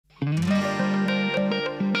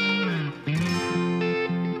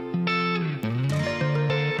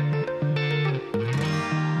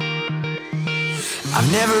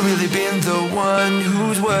I've never really been the one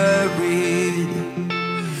who's worried,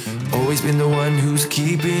 always been the one who's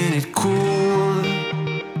keeping it cool.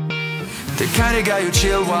 The kind of guy who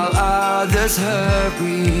chill while others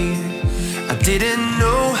hurry. I didn't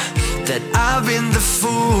know that I've been the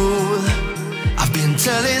fool. I've been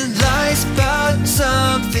telling lies about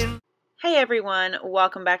something. Hey everyone,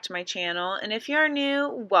 welcome back to my channel, and if you are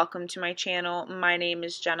new, welcome to my channel. My name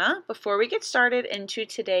is Jenna. Before we get started into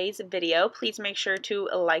today's video, please make sure to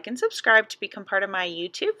like and subscribe to become part of my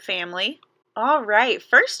YouTube family. Alright,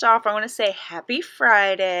 first off, I want to say happy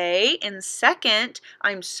Friday, and second,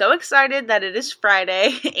 I'm so excited that it is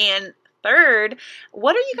Friday, and third,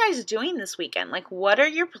 what are you guys doing this weekend? Like, what are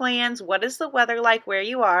your plans? What is the weather like where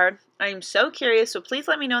you are? I'm so curious, so please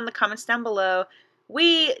let me know in the comments down below.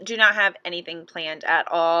 We do not have anything planned at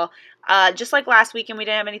all. Just like last weekend, we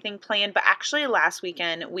didn't have anything planned, but actually last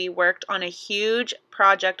weekend we worked on a huge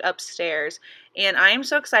project upstairs, and I am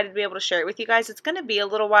so excited to be able to share it with you guys. It's going to be a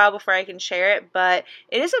little while before I can share it, but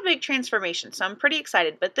it is a big transformation, so I'm pretty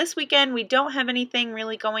excited. But this weekend, we don't have anything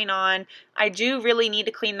really going on. I do really need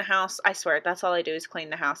to clean the house. I swear, that's all I do is clean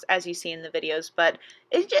the house, as you see in the videos, but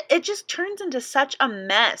it just turns into such a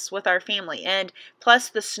mess with our family, and plus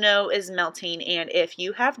the snow is melting, and if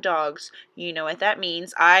you have dogs, you know what that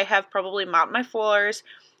means. I have probably mopped my floors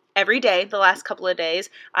every day the last couple of days.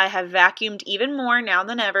 I have vacuumed even more now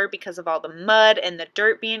than ever because of all the mud and the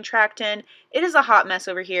dirt being tracked in. It is a hot mess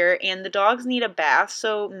over here, and the dogs need a bath,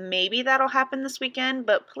 so maybe that'll happen this weekend,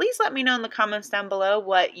 but please let me know in the comments down below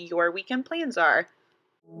what your weekend plans are.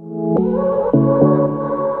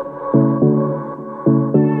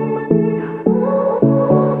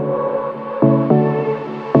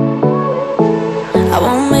 I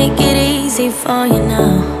won't make it easy for you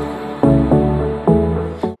now.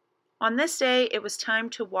 On this day, it was time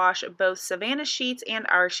to wash both Savannah's sheets and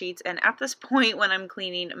our sheets, and at this point when I'm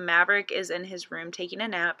cleaning, Maverick is in his room taking a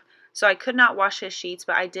nap, so I could not wash his sheets,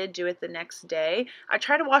 but I did do it the next day. I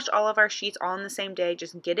try to wash all of our sheets all on the same day,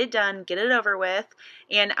 just get it done, get it over with,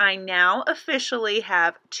 and I now officially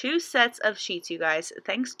have 2 sets of sheets, you guys,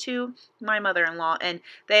 thanks to my mother-in-law, and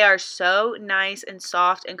they are so nice and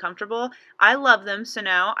soft and comfortable. I love them, so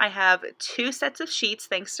now I have 2 sets of sheets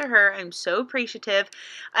thanks to her. I'm so appreciative,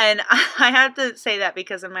 and I have to say that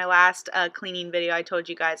because in my last cleaning video I told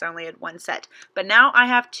you guys I only had 1 set, but now I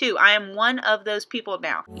have 2. I am one of those people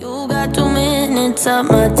now. You got 2 minutes of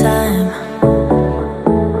my time,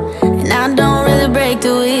 and I don't really break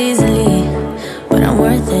too easily, but I'm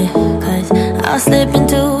worth it, cause I'll slip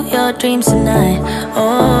into your dreams tonight.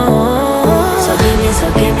 Oh, so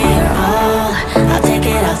give me your all.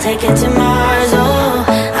 I'll take it to Mars. Oh,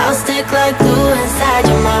 I'll stick like glue inside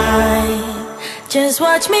your mind. Just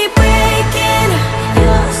watch me breaking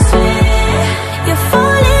your sweat. You're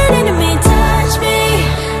falling into me, touch me,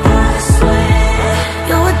 I swear.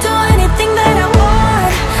 You would do anything that I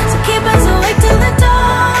want, so keep us awake till the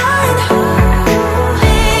dawn.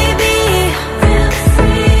 Baby, feel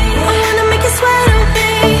free. I wanna make you sweat on me.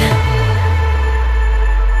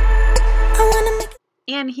 I wanna make.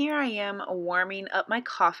 And here I am warming up my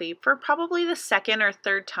coffee for probably the 2nd or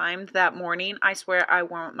 3rd time that morning. I swear I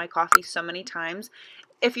warm up my coffee so many times.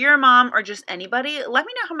 If you're a mom or just anybody, let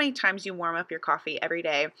me know how many times you warm up your coffee every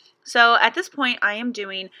day. So at this point, I am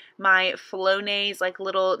doing my Flonase, like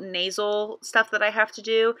little nasal stuff that I have to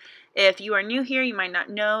do. If you are new here, you might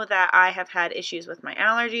not know that I have had issues with my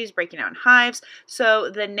allergies, breaking out in hives.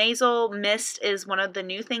 So the nasal mist is one of the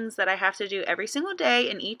new things that I have to do every single day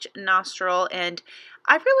in each nostril. And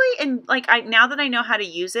I really, and like now that I know how to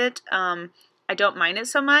use it, I don't mind it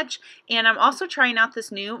so much. And I'm also trying out this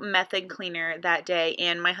new method cleaner that day,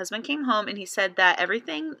 and my husband came home and he said that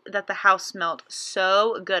everything that the house smelled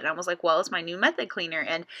so good. And I was like, well, it's my new method cleaner,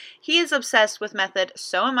 and he is obsessed with method,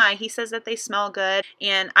 so am I. He says that they smell good,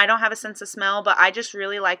 and I don't have a sense of smell, but I just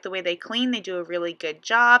really like the way they clean. They do a really good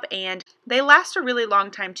job, and they last a really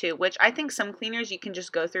long time too, which I think some cleaners you can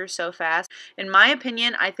just go through so fast. In my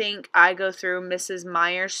opinion, I think I go through Mrs.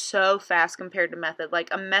 Meyer's so fast compared to method. Like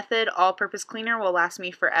a method all-purpose cleaner will last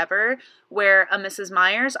me forever, where a Mrs.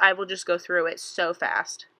 Meyer's, I will just go through it so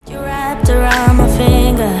fast. You wrapped around my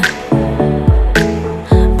finger,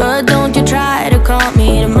 but don't you try to call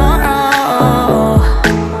me tomorrow.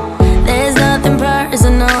 There's nothing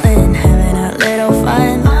personal in having a little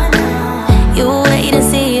fun. You wait and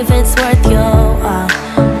see if it's worth your while.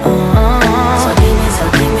 So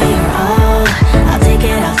give me your all. I'll take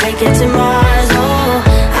it to Mars. Oh,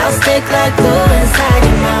 I'll stick like glue inside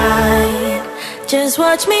your mind. Just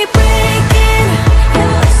watch me breaking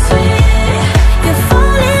your sweat. You're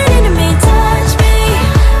falling into me, touch me,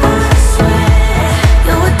 I swear.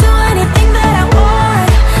 You would do anything that I want.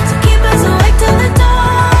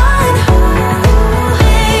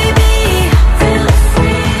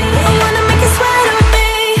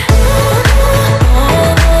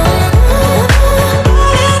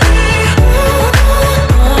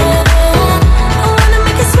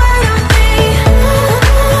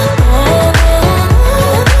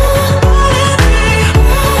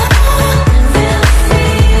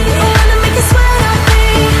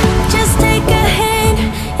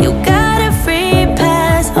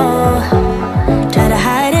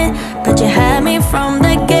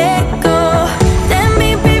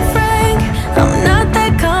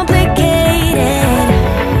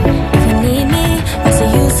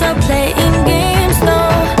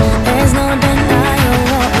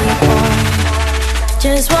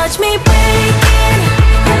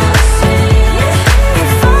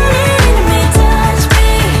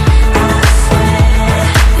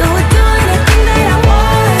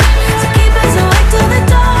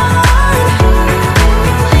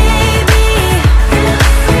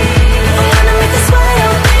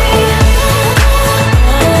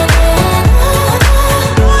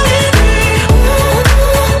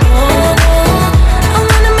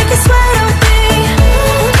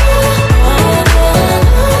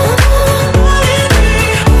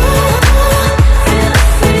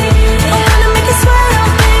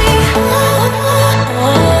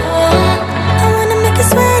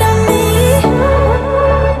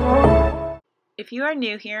 are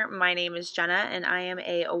new here, my name is Jenna and I am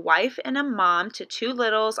a wife and a mom to 2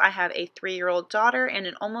 littles. I have a 3-year-old daughter and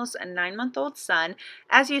an almost 9-month-old son.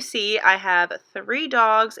 As you see, I have 3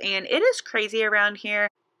 dogs and it is crazy around here.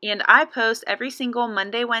 And I post every single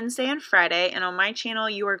Monday, Wednesday, and Friday, and on my channel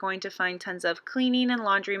you are going to find tons of cleaning and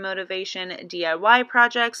laundry motivation, DIY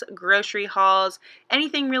projects, grocery hauls,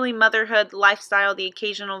 anything really motherhood, lifestyle, the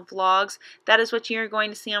occasional vlogs. That is what you are going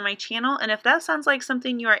to see on my channel, and if that sounds like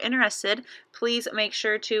something you are interested, please make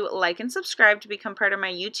sure to like and subscribe to become part of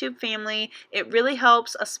my YouTube family. It really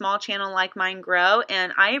helps a small channel like mine grow,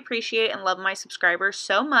 and I appreciate and love my subscribers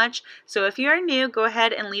so much. So if you are new, go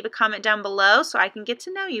ahead and leave a comment down below so I can get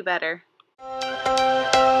to know you better.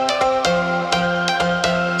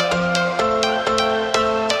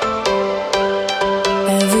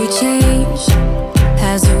 Every change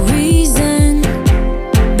has a reason,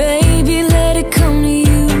 baby, let it come to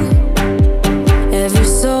you. Every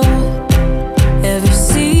soul, every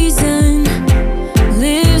season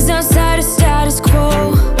lives outside of status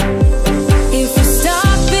quo. If we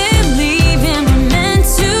stop believing we're meant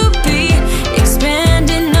to be,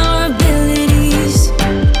 expanding our abilities.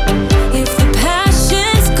 If the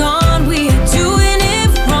passion's gone, we are doing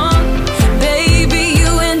it wrong. Baby,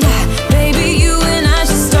 you and I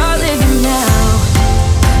should start living now.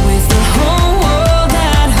 With the whole world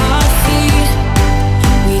at our feet,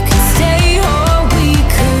 we could stay or we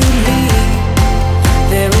could leave.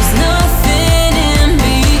 There is nothing in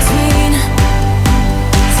between.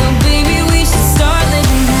 So baby, we should start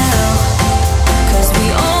living now. 'Cause we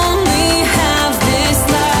only have this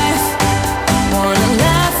life. Wanna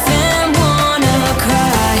laugh and wanna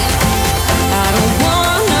cry. I don't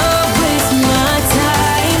wanna waste my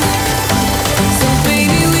time. So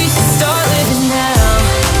baby, we should start living now.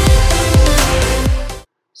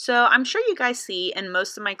 So I'm sure you guys see in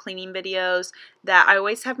most of my cleaning videos that I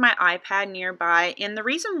always have my iPad nearby, and the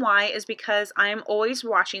reason why is because I'm always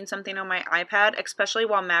watching something on my iPad, especially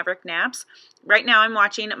while Maverick naps. Right now I'm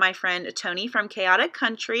watching my friend Tony from Chaotic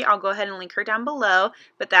Country. I'll go ahead and link her down below,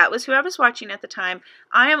 but that was who I was watching at the time.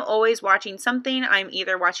 I am always watching something. I'm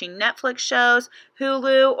either watching Netflix shows,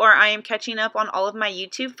 Hulu, or I am catching up on all of my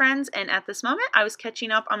YouTube friends, and at this moment I was catching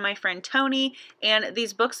up on my friend Tony, and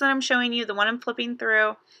these books that I'm showing you, the one I'm flipping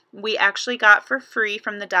through, we actually got for free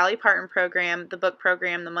from the Dolly Parton program, the book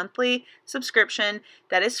program, the monthly subscription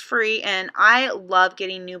that is free, and I love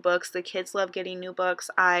getting new books. The kids love getting new books.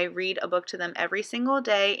 I read a book to them every single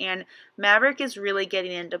day, and Maverick is really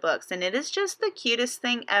getting into books, and it is just the cutest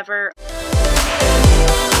thing ever.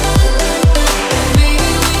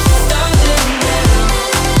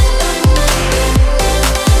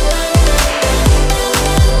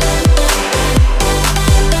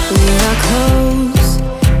 We are close,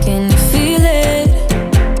 can you feel it?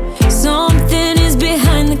 Something is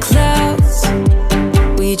behind the clouds.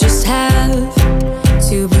 We just have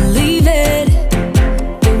to believe it,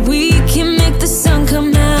 that we can make the sun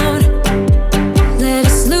come out. Let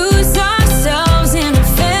us lose ourselves in a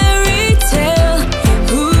fairy tale.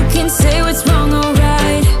 Who can say what's wrong or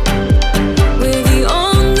right? We're the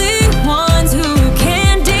only ones who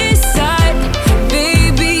can decide.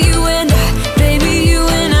 Baby, you and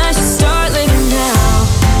I should start living now.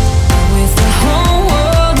 With the whole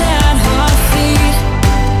world at our feet,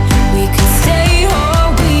 we could stay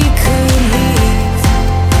or we could leave.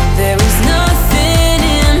 There is nothing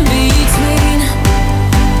in between.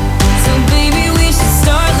 So baby, we should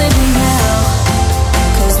start living now.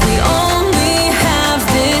 'Cause we only have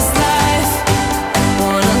this life.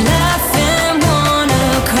 Wanna laugh and wanna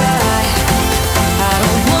cry. I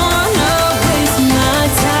don't wanna waste my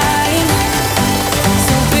time.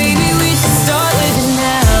 So baby, we should start living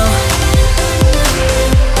now.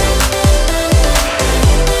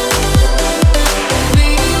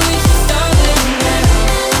 Baby, we should start living now.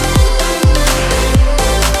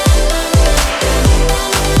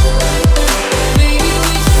 Baby,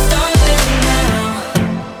 we should start living now.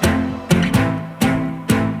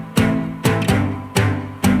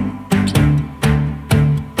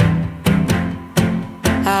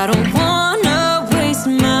 I don't wanna waste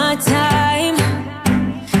my time.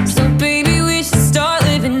 So baby, we should start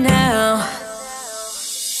living now.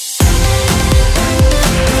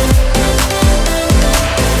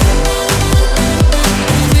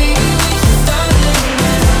 Baby, we should start living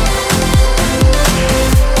now.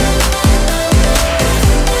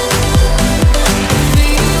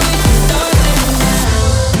 Baby, we should start living now.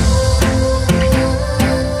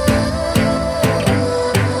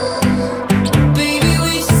 Baby,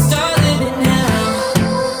 we should start living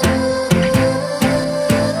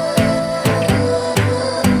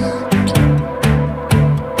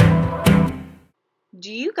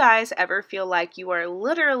guys ever feel like you are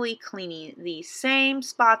literally cleaning the same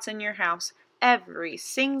spots in your house every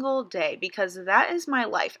single day? Because that is my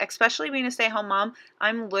life. Especially being a stay-at-home mom,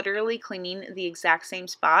 I'm literally cleaning the exact same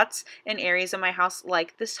spots in areas of my house,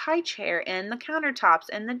 like this high chair and the countertops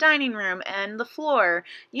and the dining room and the floor.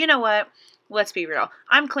 You know what? Let's be real.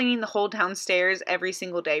 I'm cleaning the whole downstairs every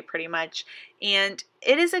single day pretty much, and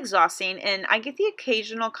it is exhausting. And I get the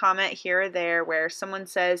occasional comment here or there where someone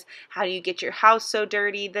says, how do you get your house so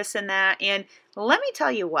dirty, this and that? And let me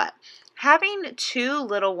tell you what, having 2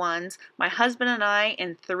 little ones, my husband and I,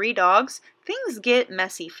 and 3 dogs, things get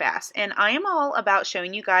messy fast. And I am all about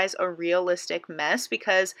showing you guys a realistic mess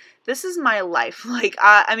because this is my life. Like,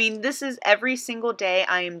 I mean, this is every single day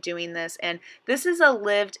I am doing this, and this is a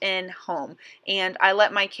lived-in home. And I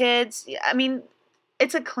let my kids, I mean,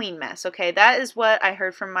 it's a clean mess, okay? That is what I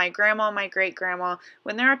heard from my grandma, my great-grandma.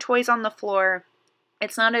 When there are toys on the floor,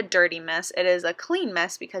 it's not a dirty mess. It is a clean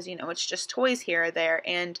mess because, you know, it's just toys here or there.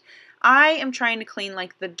 And I am trying to clean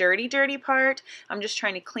like the dirty part. I'm just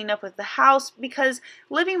trying to clean up with the house because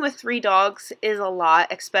living with 3 dogs is a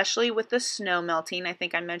lot, especially with the snow melting. I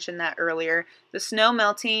think I mentioned that earlier. The snow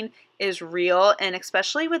melting is real, and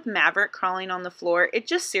especially with Maverick crawling on the floor, it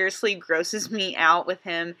just seriously grosses me out with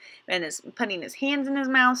him and is putting his hands in his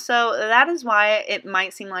mouth. So that is why it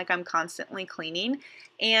might seem like I'm constantly cleaning.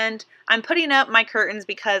 And I'm putting up my curtains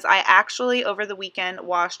because I actually over the weekend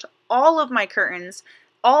washed all of my curtains,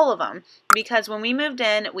 all of them, because when we moved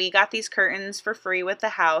in, we got these curtains for free with the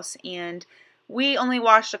house, and we only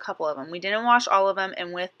washed a couple of them. We didn't wash all of them,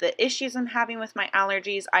 and with the issues I'm having with my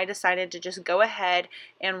allergies, I decided to just go ahead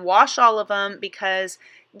and wash all of them because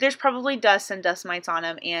there's probably dust and dust mites on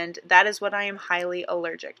them, and that is what I am highly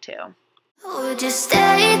allergic to. Would you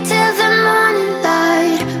stay till the morning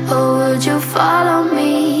light, or would you follow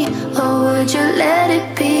me, or would you let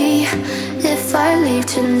it be? If I leave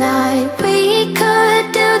tonight, we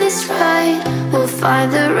could do this right. We'll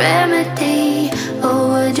find the remedy. Or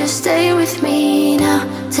would you stay with me now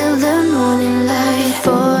till the morning light?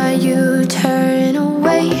 Before you turn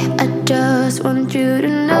away, I just want you to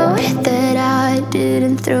know that I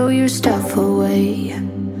didn't throw your stuff away.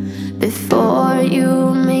 Before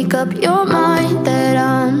you make up your mind that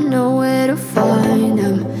I'm nowhere to find,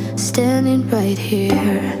 I'm standing right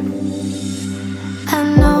here.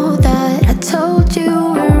 I know that I told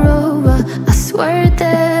you we're over, I swear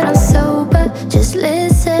that I'm sober. Just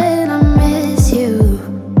listen, I miss you.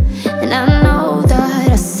 And I know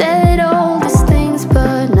that I said all these things,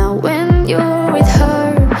 but now when you're with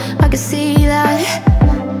her, I can see that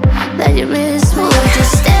you miss me.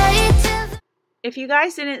 Just stay till If you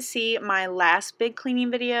guys didn't see my last big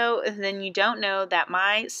cleaning video, then you don't know that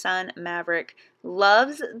my son Maverick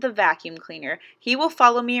loves the vacuum cleaner. He will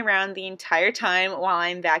follow me around the entire time while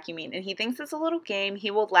I'm vacuuming, and he thinks it's a little game. He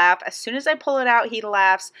will laugh. As soon as I pull it out, he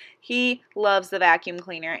laughs. He loves the vacuum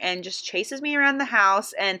cleaner and just chases me around the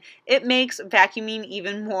house, and it makes vacuuming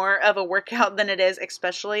even more of a workout than it is,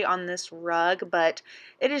 especially on this rug. But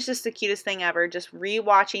it is just the cutest thing ever, just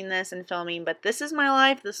re-watching this and filming. But this is my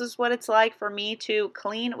life. This is what it's like for me to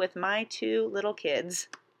clean with my 2 little kids.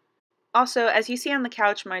 Also, as you see on the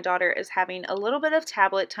couch, my daughter is having a little bit of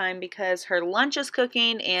tablet time because her lunch is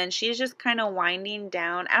cooking and she's just kind of winding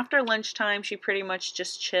down. After lunchtime, she pretty much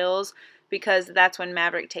just chills because that's when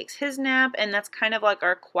Maverick takes his nap, and that's kind of like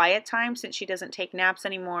our quiet time since she doesn't take naps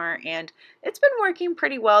anymore, and it's been working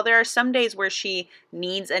pretty well. There are some days where she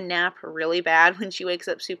needs a nap really bad when she wakes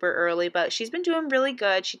up super early, but she's been doing really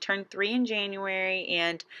good. She turned 3 in January,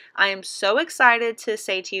 and I am so excited to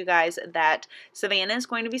say to you guys that Savannah is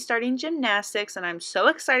going to be starting gymnastics, and I'm so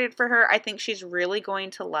excited for her. I think she's really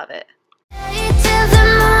going to love it. till the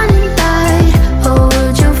morning light, or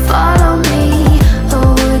would you follow me, or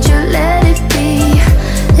would you let it be?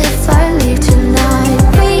 If I leave tonight,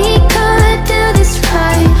 we could do this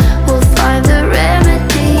right. We'll find the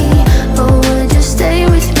remedy. Or would you stay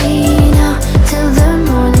with me now till the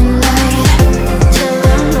morning light? Till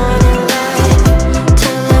the morning light.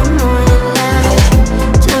 Till the morning light.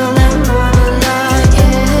 Till the morning light.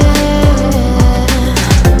 Yeah.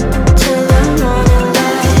 Till the morning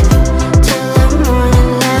light. Till the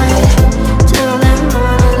morning light. Till the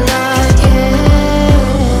morning light. Yeah.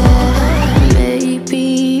 Maybe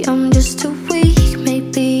I'm just too weak.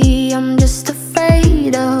 Maybe I'm just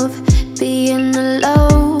afraid of being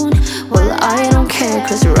alone. Well, I don't care,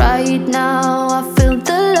 'cause right now I feel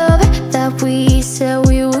the love that we said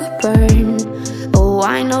we would burn. Oh,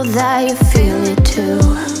 I know that you feel it too.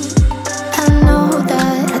 I know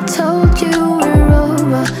that I told you we're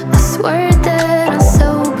over. I swear that I'm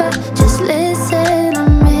sober. Just listen, I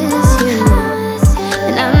miss you.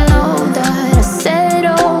 And I know that I said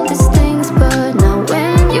all these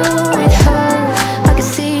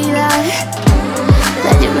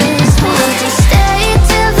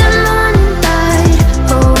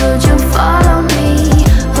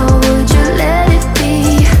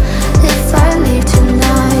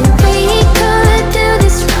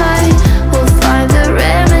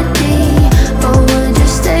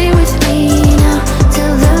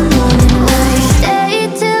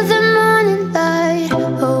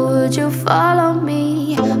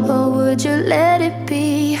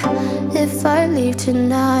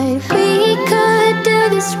We could do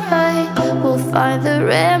this right, we'll find the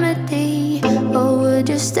remedy. Or would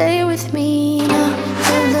you stay with me now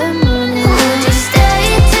till the morning? Would you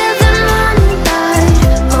stay till the morning light?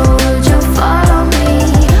 Or would you follow me?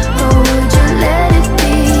 Or would you let it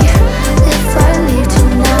be if I leave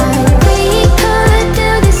tonight? We could do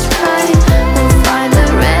this right, we'll find the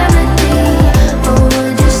remedy. Or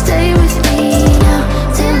would you stay with me now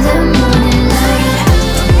till the morning light?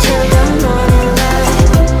 Till the morning light,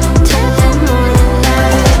 till the morning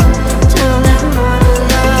light, till the morning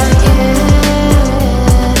light, yeah.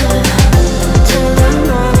 Till the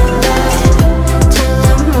morning light, till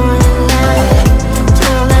the morning light,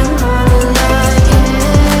 till the morning light,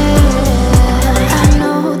 yeah. I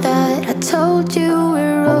know that I told you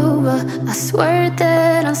we're over, I swear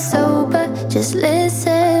that I'm sober. Just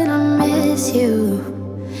listen, I miss you,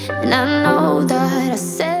 and I know that I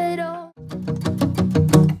said all.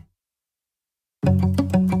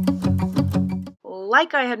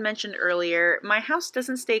 Like I had mentioned earlier, my house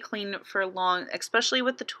doesn't stay clean for long, especially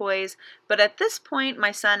with the toys, but at this point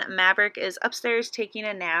my son Maverick is upstairs taking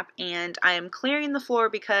a nap and I am clearing the floor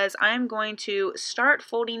because I am going to start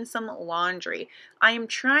folding some laundry. I am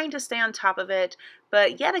trying to stay on top of it,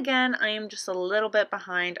 but yet again I am just a little bit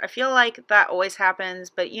behind. I feel like that always happens,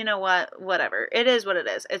 but you know what? Whatever. It is what it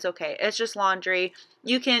is. It's okay. It's just laundry.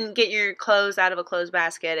 You can get your clothes out of a clothes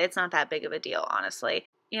basket. It's not that big of a deal, honestly.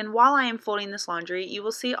 And while I am folding this laundry, you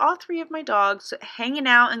will see all three of my dogs hanging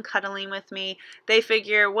out and cuddling with me. They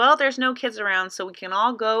figure, well, there's no kids around, so we can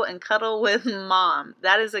all go and cuddle with Mom.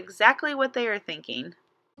 That is exactly what they are thinking.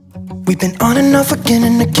 We've been on and off again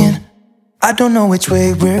and again. I don't know which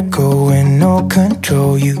way we're going, no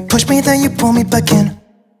control. You push me, then you pull me back in.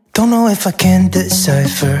 Don't know if I can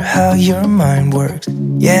decipher how your mind works.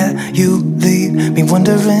 Yeah, you leave me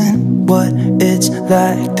wondering what it's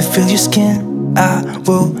like to feel your skin. I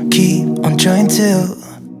will keep on trying till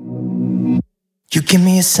you give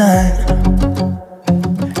me a sign.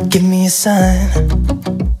 Give me a sign.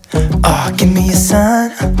 Oh, give me a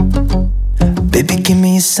sign. Baby, give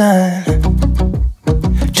me a sign.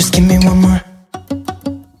 Just give me one more.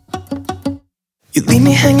 You leave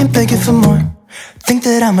me hanging, begging for more. Think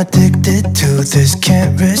that I'm addicted to this,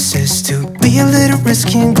 can't resist to be a little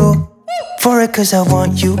risky and go for it, cause I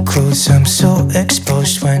want you close. I'm so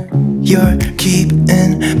exposed when you're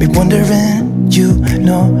keeping me wondering. You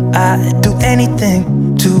know I'd do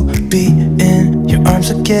anything to be in your arms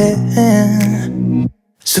again.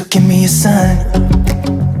 So give me a sign.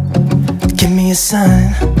 Give me a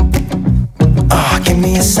sign. Oh, give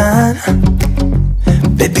me a sign.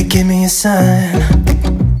 Baby, give me a sign.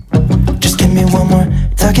 Just give me one more,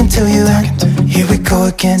 talking to you, and here we go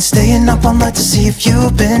again. Staying up all night to see if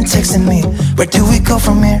you've been texting me. Where do we go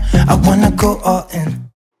from here? I wanna go all in.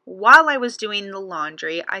 While I was doing the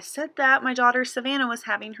laundry, I said that my daughter Savannah was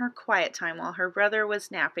having her quiet time while her brother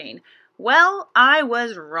was napping. Well, I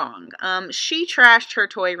was wrong. She trashed her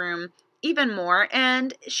toy room even more,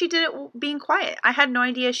 and she did it being quiet. I had no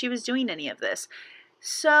idea she was doing any of this.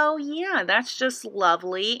 So yeah, that's just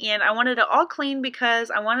lovely, and I wanted it all clean because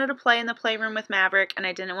I wanted to play in the playroom with Maverick, and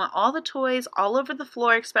I didn't want all the toys all over the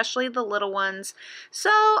floor, especially the little ones. So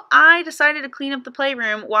I decided to clean up the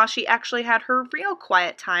playroom while she actually had her real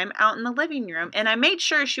quiet time out in the living room, and I made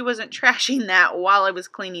sure she wasn't trashing that while I was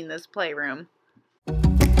cleaning this playroom.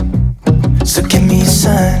 So give me a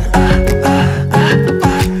sign.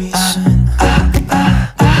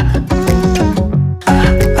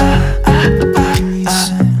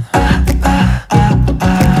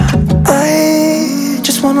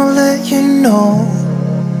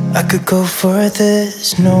 I could go for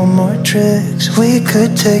this, no more tricks. We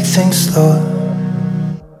could take things slow.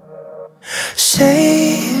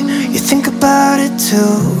 Say you think about it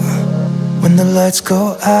too. When the lights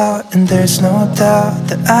go out and there's no doubt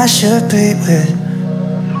that I should be with,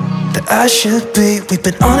 that I should be. We've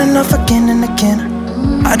been on and off again and again.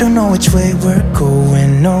 I don't know which way we're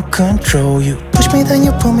going, no control. You push me, then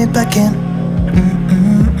you pull me back in.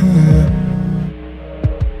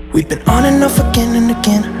 We've been on and off again and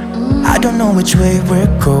again. I don't know which way we're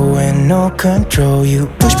going, no control. You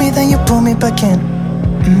push me, then you pull me back in.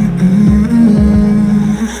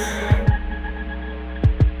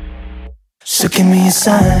 So give me a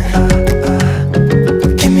sign.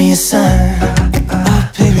 Give me a sign.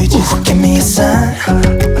 Oh baby, just give me a sign.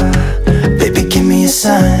 Baby, give me a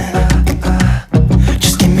sign.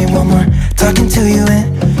 Just give me one more, talking to you,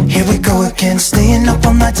 and here we go again. Staying up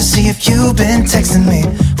all night to see if you've been texting me.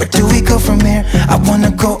 Where do we go from here? I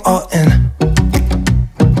wanna go all in.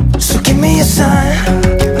 So give me a sign.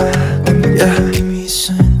 Yeah, give me a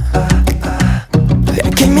sign. Yeah,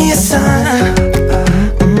 give me a sign.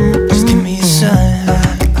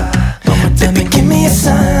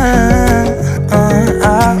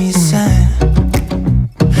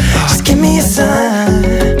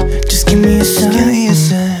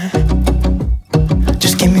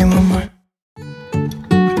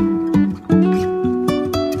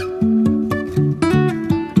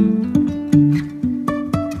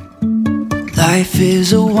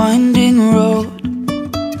 is a winding road,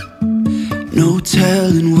 no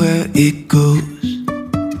telling where it goes.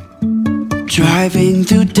 Driving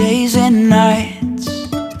through days and nights,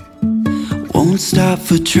 won't stop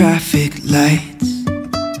for traffic lights.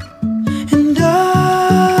 And I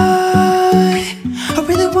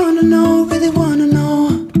really wanna know,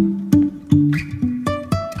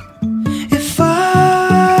 if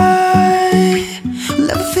I'll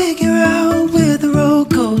ever figure out where the road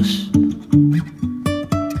goes.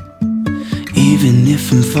 Even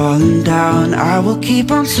if I'm falling down, I will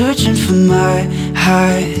keep on searching for my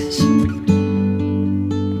highs.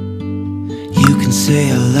 You can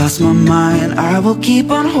say I lost my mind, I will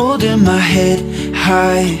keep on holding my head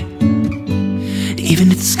high,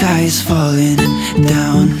 even if the sky is falling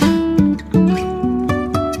down.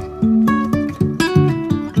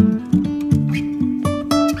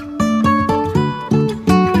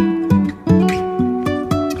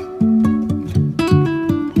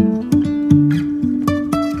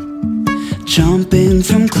 Jumping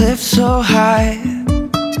from cliffs so high,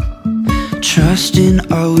 trusting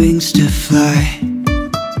our wings to fly.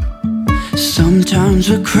 Sometimes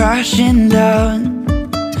we're crashing down,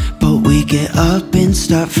 but we get up and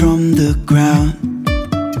start from the ground.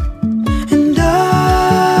 And I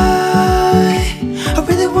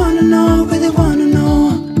really wanna know,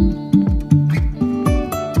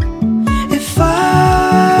 if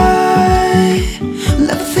I'll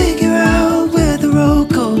ever figure out where the road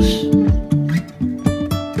goes.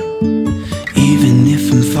 Even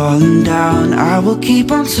if I'm falling down, I will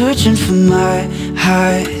keep on searching for my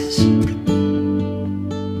highs.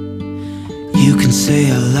 You can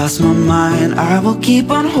say I lost my mind, I will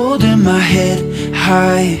keep on holding my head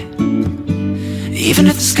high, even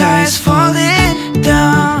if the sky is falling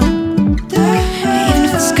down. Even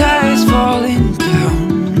if the sky is falling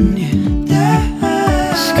down, yeah.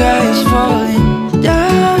 The sky is falling down.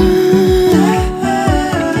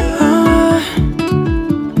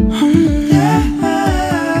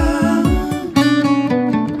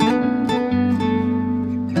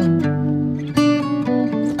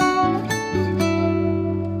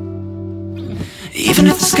 Even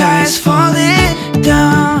if the sky is falling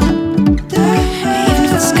down, even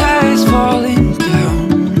if the sky is falling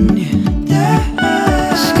down, yeah.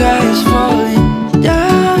 The sky is falling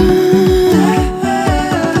down.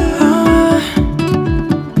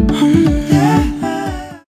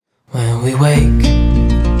 When we wake,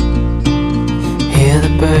 hear the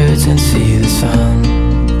birds and see the sun.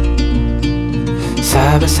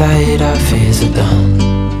 Side by side our fears are done.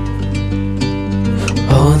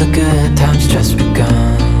 Oh, the good times just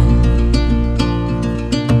begun.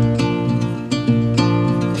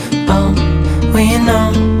 Oh, we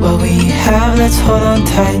know what we have, let's hold on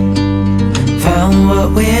tight. Found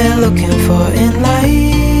what we're looking for in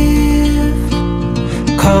life.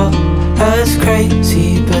 Call us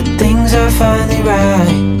crazy, but things are finally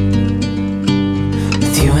right.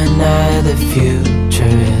 With you and I, the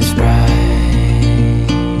future is bright.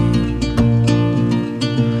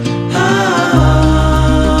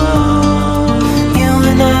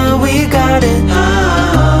 Got it.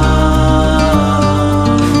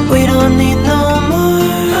 We don't need no more.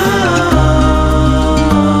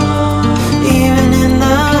 Even in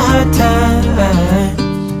the hard times,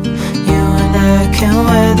 you and I can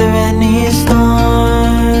weather any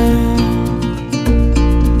storm.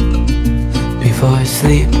 Before I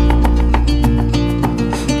sleep,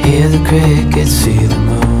 hear the crickets, see the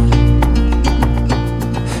moon.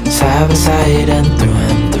 Side by side and through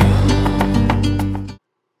and through.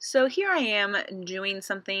 So here I am doing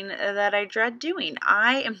something that I dread doing.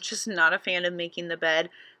 I am just not a fan of making the bed.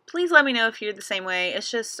 Please let me know if you're the same way.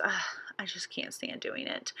 It's just, I just can't stand doing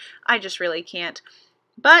it. I just really can't.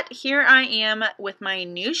 But here I am with my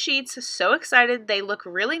new sheets. So excited. They look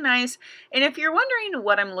really nice. And if you're wondering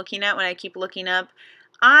what I'm looking at when I keep looking up,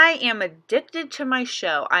 I am addicted to my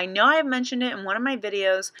show. I know I've mentioned it in one of my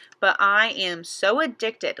videos, but I am so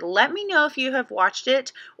addicted. Let me know if you have watched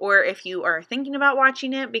it or if you are thinking about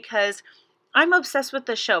watching it, because I'm obsessed with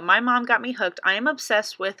the show. My mom got me hooked. I am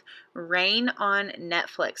obsessed with Rain on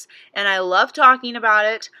Netflix, and I love talking about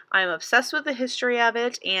it. I'm obsessed with the history of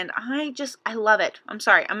it, and I love it. I'm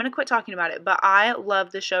sorry, I'm going to quit talking about it, but I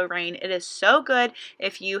love the show Rain. It is so good.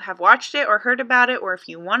 If you have watched it or heard about it, or if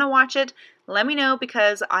you want to watch it, let me know,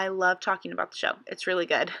 because I love talking about the show. It's really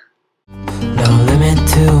good. No limit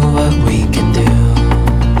to what we can do.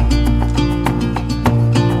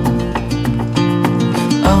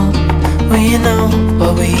 Oh, we know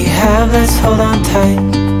what we have, let's hold on tight.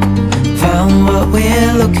 Found what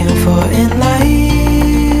we're looking for in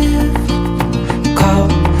life. Call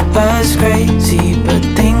us crazy, but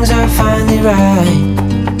things things are finally right.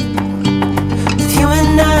 With you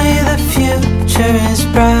and I, the future is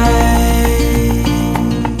bright.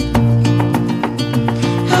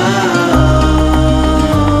 Oh,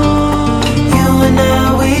 you and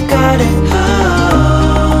I, we got it. Oh,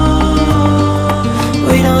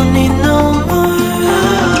 we don't need no more.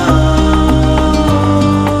 Oh,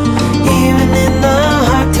 even in the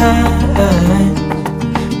hard times,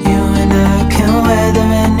 you and I can weather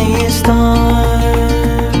any storm.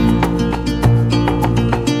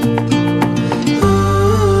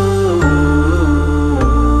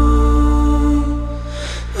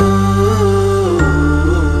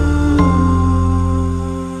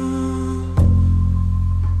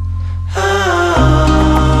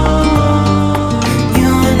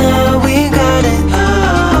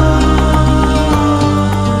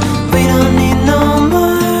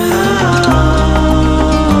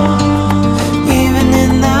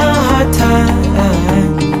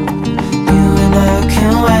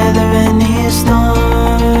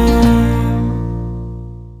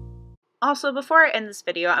 Also, before I end this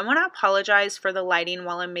video, I want to apologize for the lighting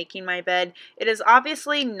while I'm making my bed. It is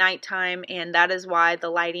obviously nighttime, and that is why the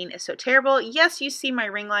lighting is so terrible. Yes, you see my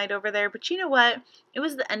ring light over there, but you know what? It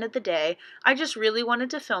was the end of the day. I just really wanted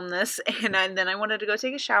to film this, and then I wanted to go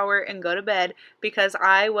take a shower and go to bed because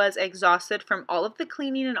I was exhausted from all of the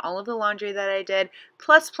cleaning and all of the laundry that I did,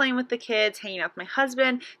 plus playing with the kids, hanging out with my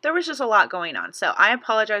husband. There was just a lot going on, so I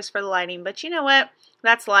apologize for the lighting, but you know what?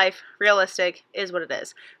 That's life. Realistic is what it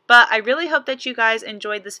is. But I really hope that you guys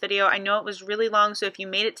enjoyed this video. I know it was really long, so if you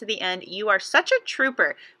made it to the end, you are such a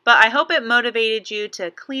trooper. But I hope it motivated you to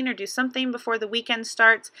clean or do something before the weekend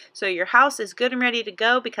starts so your house is good and ready to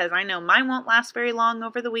go, because I know mine won't last very long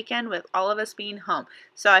over the weekend with all of us being home.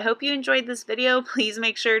 So I hope you enjoyed this video. Please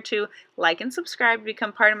make sure to like and subscribe to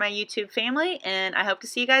become part of my YouTube family, and I hope to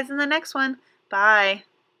see you guys in the next one. Bye.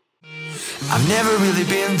 I've never really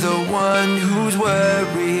been the one who's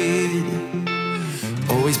worried,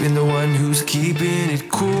 always been the one who's keeping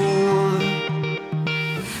it cool,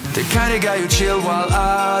 the kind of guy who chill while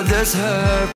others hurt.